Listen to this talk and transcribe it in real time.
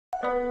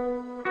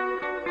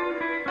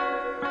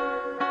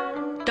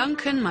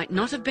Duncan might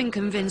not have been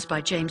convinced by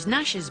James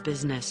Nash's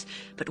business,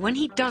 but when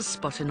he does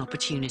spot an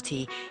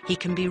opportunity, he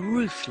can be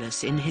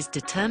ruthless in his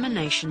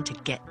determination to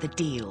get the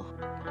deal.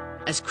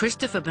 As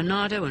Christopher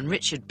Barnardo and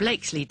Richard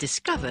Blakesley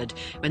discovered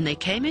when they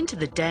came into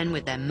the den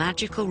with their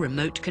magical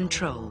remote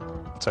control.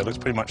 So it looks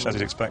pretty much as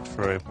you'd expect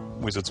for a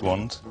wizard's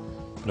wand,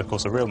 but of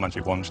course a real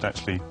magic wand should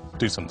actually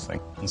do something.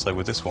 And so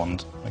with this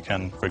wand, I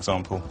can, for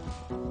example,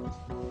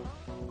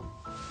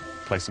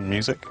 play some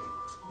music.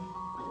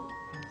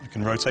 I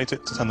can rotate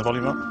it to turn the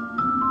volume up,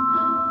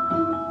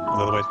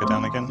 the other way to go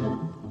down again.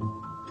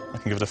 I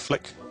can give it a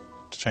flick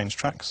to change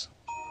tracks.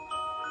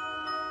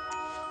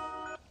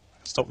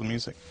 Stop the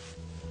music.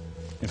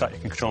 In fact, you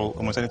can control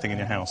almost anything in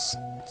your house.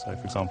 So,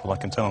 for example, I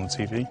can turn on the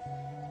TV,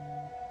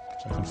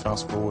 so I can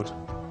fast forward,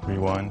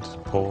 rewind,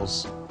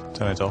 pause,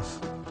 turn it off,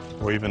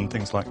 or even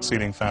things like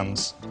ceiling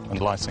fans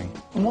and lighting.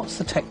 And what's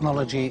the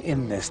technology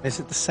in this? Is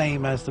it the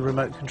same as the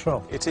remote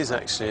control? It is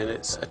actually, and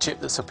it's a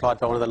chip that's supplied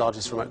by one of the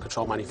largest remote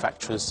control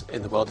manufacturers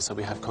in the world, so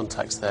we have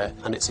contacts there,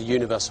 and it's a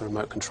universal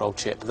remote control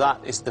chip.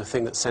 That is the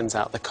thing that sends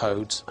out the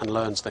codes and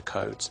learns the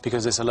codes,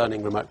 because it's a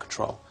learning remote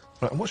control.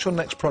 Right, and what's your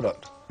next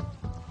product?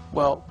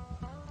 Well,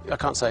 I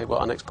can't say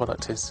what our next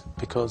product is,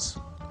 because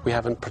we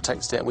haven't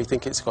protected it, and we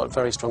think it's got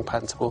very strong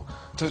patentable.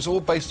 So it's all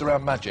based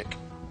around magic?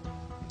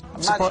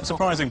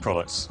 Surprising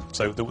products.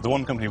 So the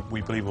one company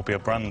we believe will be a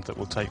brand that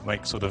will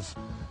make sort of,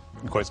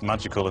 in quotes,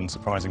 magical and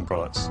surprising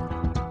products.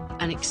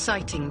 An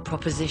exciting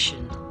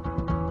proposition.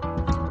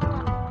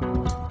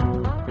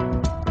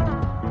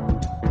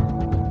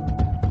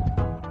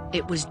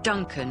 It was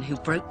Duncan who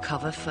broke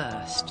cover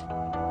first.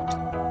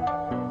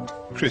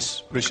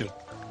 Chris, Richard,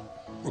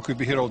 we could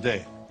be here all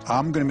day.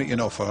 I'm going to make you an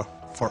offer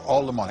for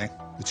all the money,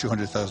 the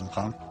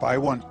 £200,000, but I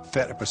want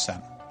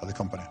 30% of the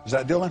company. Is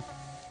that a deal then?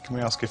 Can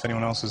we ask if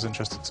anyone else is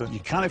interested to? You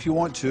can if you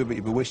want to, but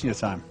you'll be wasting your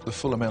time. The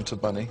full amount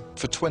of money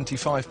for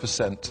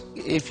 25%.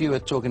 If you were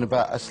talking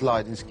about a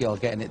sliding scale,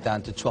 getting it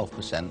down to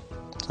 12%.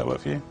 Does that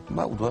work for you?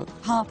 That would work.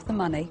 Half the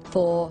money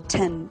for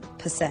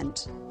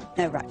 10%.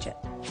 No ratchet.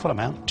 Full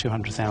amount,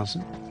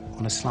 200,000.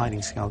 On a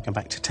sliding scale, go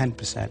back to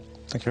 10%.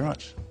 Thank you very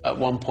much. At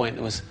one point,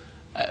 there was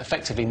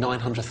effectively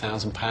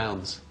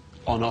 £900,000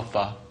 on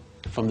offer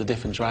from the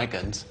different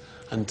dragons,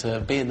 and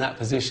to be in that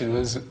position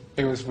was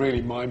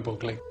really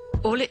mind-boggling.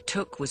 All it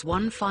took was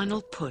one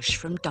final push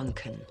from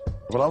Duncan.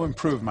 Well, I'll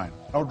improve mine.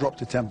 I'll drop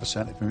to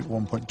 10% if we make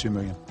 1.2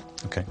 million.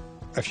 OK.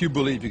 If you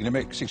believe you're going to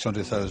make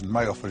 600,000,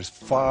 my offer is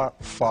far,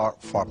 far,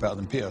 far better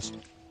than Peter's.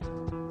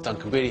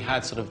 Duncan really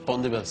had sort of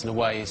bonded with us in a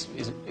way.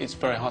 It's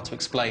very hard to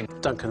explain.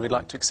 Duncan, we'd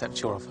like to accept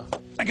your offer.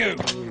 Thank you.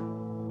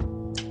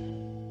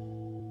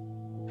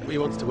 We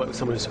wanted to work with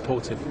someone who's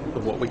supportive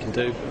of what we can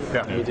do.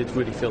 Yeah. And we did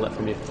really feel that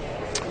from you.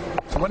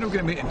 So when are we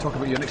going to meet and talk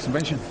about your next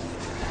invention?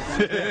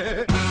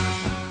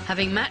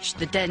 Having matched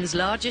the den's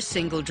largest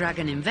single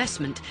dragon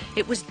investment,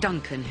 it was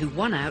Duncan who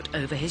won out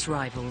over his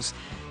rivals.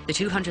 The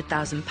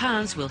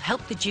 £200,000 will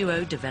help the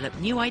duo develop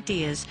new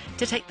ideas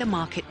to take the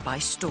market by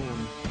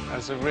storm. It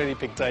was a really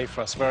big day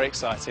for us, very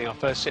exciting. Our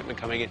first shipment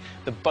coming in.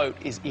 The boat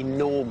is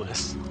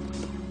enormous.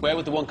 Where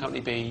would the one company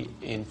be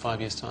in 5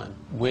 years' time?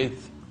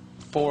 With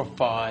 4 or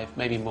 5,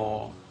 maybe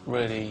more,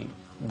 really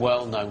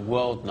well-known,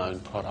 world-known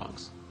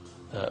products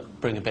that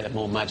bring a bit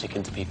more magic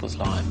into people's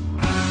lives.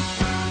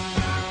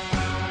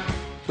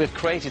 We've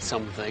created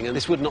something, and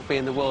this would not be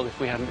in the world if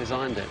we hadn't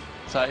designed it.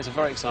 So it's a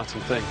very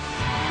exciting thing.